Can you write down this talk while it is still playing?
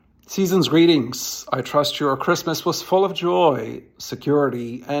Season's greetings. I trust your Christmas was full of joy,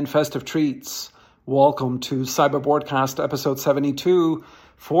 security, and festive treats. Welcome to Cyber Broadcast Episode 72,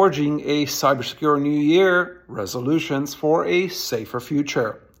 Forging a Cybersecure New Year, Resolutions for a Safer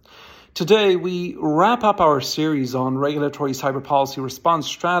Future. Today, we wrap up our series on regulatory cyber policy response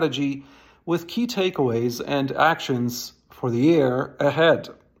strategy with key takeaways and actions for the year ahead.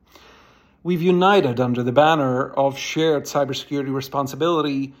 We've united under the banner of shared cybersecurity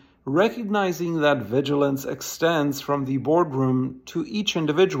responsibility, recognizing that vigilance extends from the boardroom to each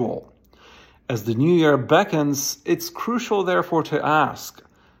individual. As the new year beckons, it's crucial, therefore, to ask,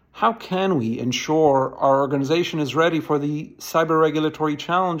 how can we ensure our organization is ready for the cyber regulatory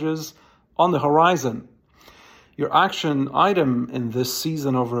challenges on the horizon? Your action item in this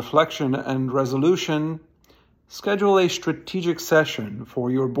season of reflection and resolution: schedule a strategic session for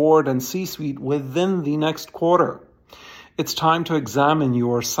your board and C-suite within the next quarter. It's time to examine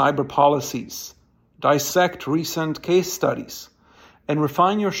your cyber policies, dissect recent case studies, and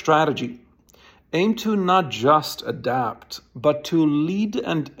refine your strategy. Aim to not just adapt, but to lead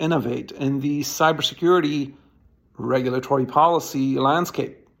and innovate in the cybersecurity regulatory policy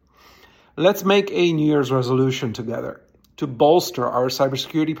landscape. Let's make a New Year's resolution together to bolster our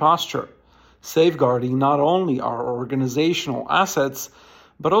cybersecurity posture, safeguarding not only our organizational assets,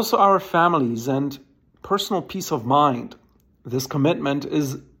 but also our families and personal peace of mind. This commitment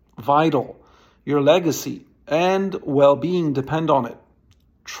is vital. Your legacy and well-being depend on it.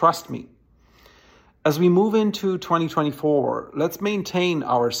 Trust me. As we move into 2024, let's maintain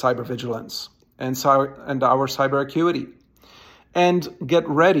our cyber vigilance and our cyber acuity, and get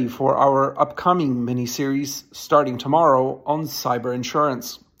ready for our upcoming mini-series starting tomorrow on cyber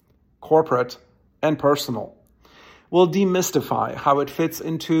insurance, corporate and personal. We'll demystify how it fits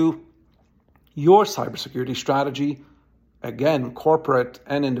into your cybersecurity strategy, again, corporate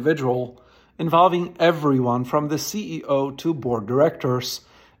and individual, involving everyone from the CEO to board directors,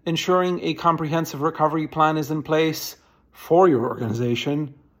 ensuring a comprehensive recovery plan is in place for your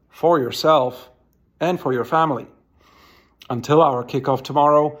organization, for yourself, and for your family. Until our kickoff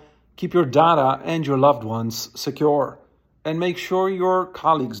tomorrow, keep your data and your loved ones secure, and make sure your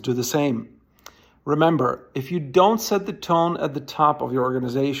colleagues do the same. Remember, if you don't set the tone at the top of your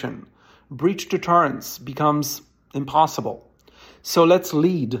organization, breach deterrence becomes impossible. So let's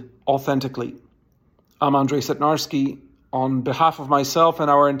lead authentically. I'm Andrei Setnarski, on behalf of myself and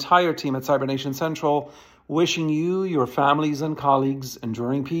our entire team at CyberNation Central, wishing you, your families and colleagues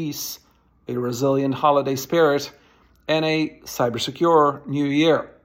enduring peace, a resilient holiday spirit, and a cybersecure new year.